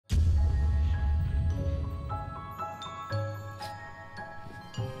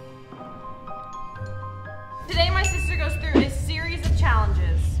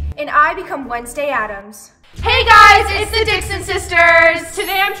and I become Wednesday Addams. Hey guys, it's the Dixonsisterss!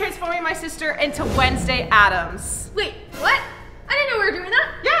 Today I'm transforming my sister into Wednesday Addams. Wait, what? I didn't know we were doing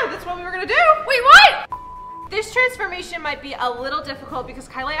that. Yeah, that's what we were gonna do. Wait, what? This transformation might be a little difficult because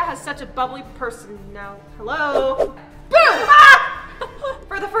Kaileia has such a bubbly person now. Hello? Boo! Ah!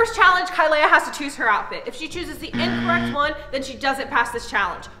 For the first challenge, Kaileia has to choose her outfit. If she chooses the incorrect one, then she doesn't pass this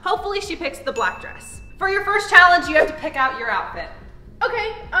challenge. Hopefully she picks the black dress. For your first challenge, you have to pick out your outfit.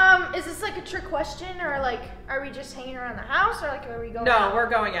 Okay, is this like a trick question, or like, are we just hanging around the house, or like, are we going out? No, we're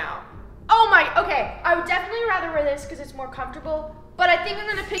going out. Oh my, okay. I would definitely rather wear this because it's more comfortable, but I think I'm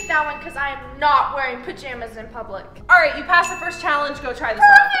gonna pick that one because I am not wearing pajamas in public. All right, you passed the first challenge, go try this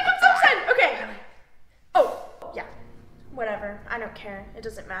on. Perfect, I'm so excited. Okay. Oh, yeah, whatever, I don't care, it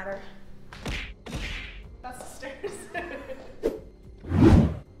doesn't matter. That's the stairs.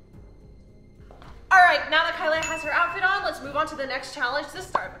 All right, now that Kaileia has her outfit on, let's move on to the next challenge, the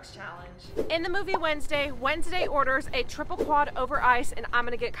Starbucks challenge. In the movie Wednesday, Wednesday orders a triple quad over ice, and I'm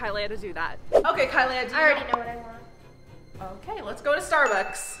gonna get Kaileia to do that. Okay, Kaileia, do you I already know what I want. Okay, let's go to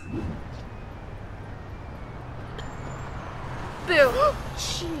Starbucks. Boo.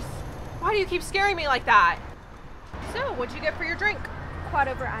 Jeez. Why do you keep scaring me like that? So, what'd you get for your drink? Quad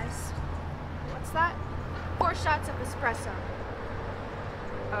over ice. What's that? 4 shots of espresso.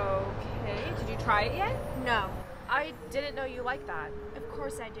 Okay, did you try it yet? No. I didn't know you liked that. Of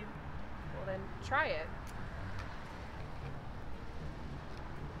course I do. Well then, try it.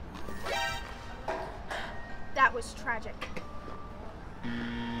 That was tragic.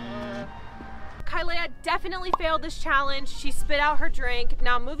 Kaileia definitely failed this challenge. She spit out her drink.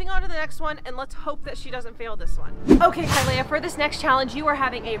 Now moving on to the next one, and let's hope that she doesn't fail this one. Okay, Kaileia, for this next challenge, you are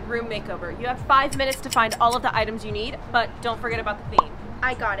having a room makeover. You have 5 minutes to find all of the items you need, but don't forget about the theme.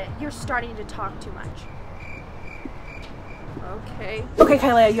 I got it. You're starting to talk too much. Okay. Okay,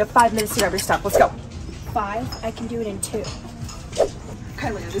 Kaileia, you have 5 minutes to grab your stuff. Let's go. 5? I can do it in 2.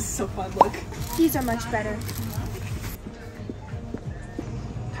 Kaileia, this is so fun. Look. These are much better.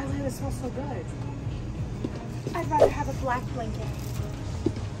 Kaileia, this smells so good. I'd rather have a black blanket.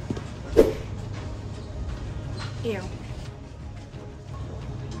 Ew.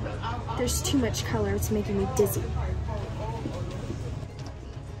 There's too much color. It's making me dizzy.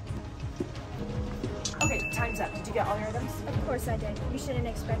 Okay, time's up. Did you get all your items? Of course I did. You shouldn't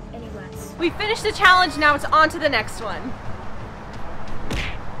expect any less. We finished the challenge. Now it's on to the next one.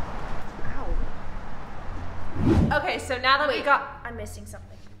 Ow. Okay, so now that we got... I'm missing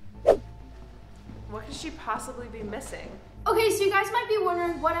something. What could she possibly be missing? Okay, so you guys might be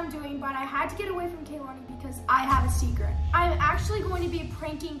wondering what I'm doing, but I had to get away from Keilahni because I have a secret. I'm actually going to be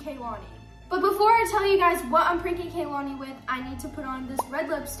pranking Keilahni. But before I tell you guys what I'm pranking Keilahni with, I need to put on this red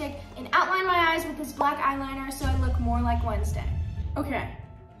lipstick and outline my eyes with this black eyeliner so I look more like Wednesday. Okay,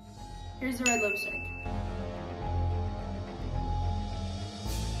 here's the red lipstick.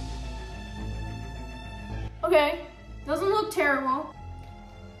 Okay, doesn't look terrible.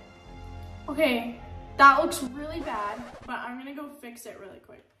 Okay, that looks really bad, but I'm gonna go fix it really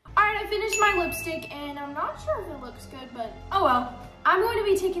quick. All right, I finished my lipstick and I'm not sure if it looks good, but oh well. I'm going to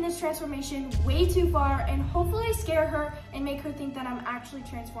be taking this transformation way too far and hopefully scare her and make her think that I'm actually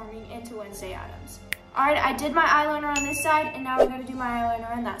transforming into Wednesday Addams. All right, I did my eyeliner on this side and now I'm gonna do my eyeliner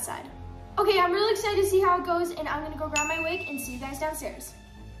on that side. Okay, I'm really excited to see how it goes and I'm gonna go grab my wig and see you guys downstairs.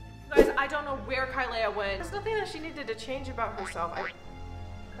 Guys, I don't know where Kaileia went. There's nothing that she needed to change about herself.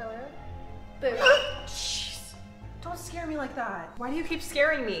 Kaileia? Boo. Jeez, don't scare me like that. Why do you keep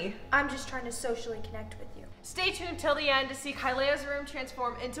scaring me? I'm just trying to socially connect with you. Stay tuned till the end to see Kaileia's room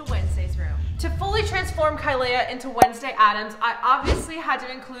transform into Wednesday's room. To fully transform Kaileia into Wednesday Addams, I obviously had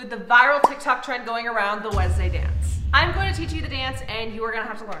to include the viral TikTok trend going around, the Wednesday dance. I'm going to teach you the dance and you are gonna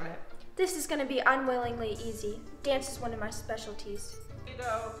have to learn it. This is gonna be unwillingly easy. Dance is one of my specialties. You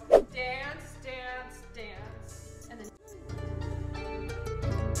go dance, dance, dance, and then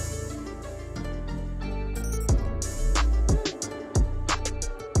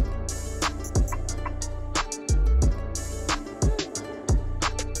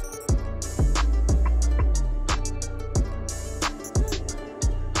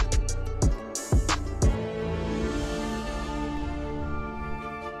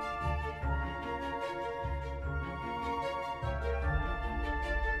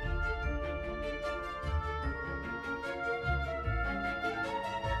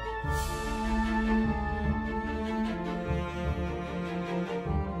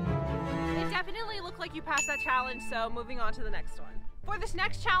like you passed that challenge, so moving on to the next one. For this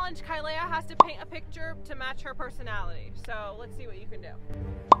next challenge, Kaileia has to paint a picture to match her personality. So let's see what you can do.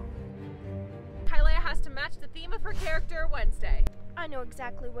 Kaileia has to match the theme of her character, Wednesday. I know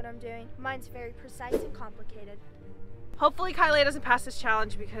exactly what I'm doing. Mine's very precise and complicated. Hopefully Kaileia doesn't pass this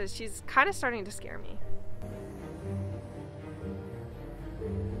challenge because she's kind of starting to scare me.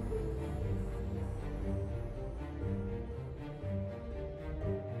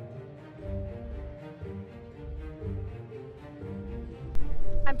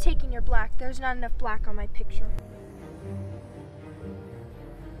 I'm taking your black. There's not enough black on my picture.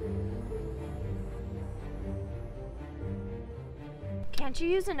 Can't you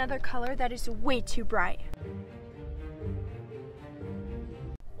use another color that is way too bright?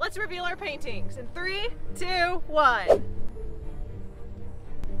 Let's reveal our paintings in 3, 2, 1.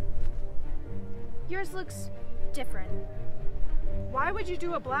 Yours looks different. Why would you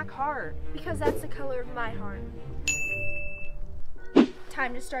do a black heart? Because that's the color of my heart.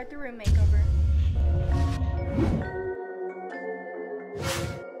 Time to start the room makeover.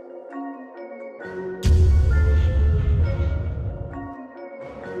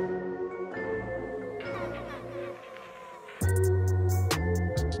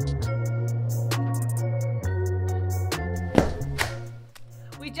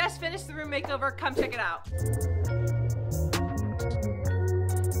 We just finished the room makeover. Come check it out.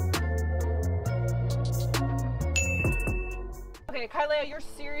 Okay, Kaileia, you're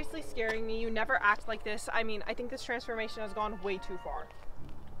seriously scaring me. You never act like this. I mean, I think this transformation has gone way too far.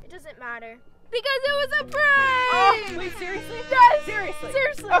 It doesn't matter. Because it was a prank! Oh, wait, seriously? Yes! Seriously?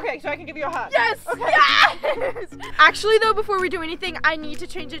 Seriously! Okay, so I can give you a hug. Yes! Okay. Yes! Actually, though, before we do anything, I need to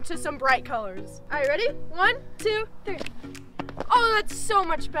change it to some bright colors. All right, ready? 1, 2, 3. Oh, that's so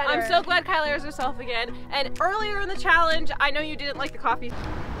much better. I'm so glad Kaileia is herself again. And earlier in the challenge, I know you didn't like the coffee.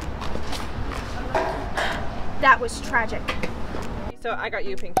 That was tragic. So I got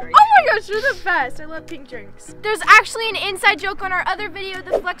you a pink drink. Oh my gosh, you're the best. I love pink drinks. There's actually an inside joke on our other video,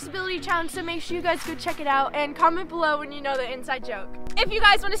 the flexibility challenge, so make sure you guys go check it out and comment below when you know the inside joke. If you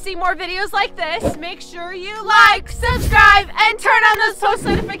guys want to see more videos like this, make sure you like, subscribe, and turn on those post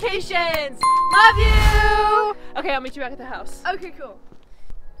notifications. Love you. Okay, I'll meet you back at the house. Okay, cool.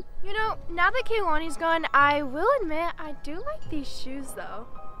 You know, now that Keilahni's gone, I will admit I do like these shoes though.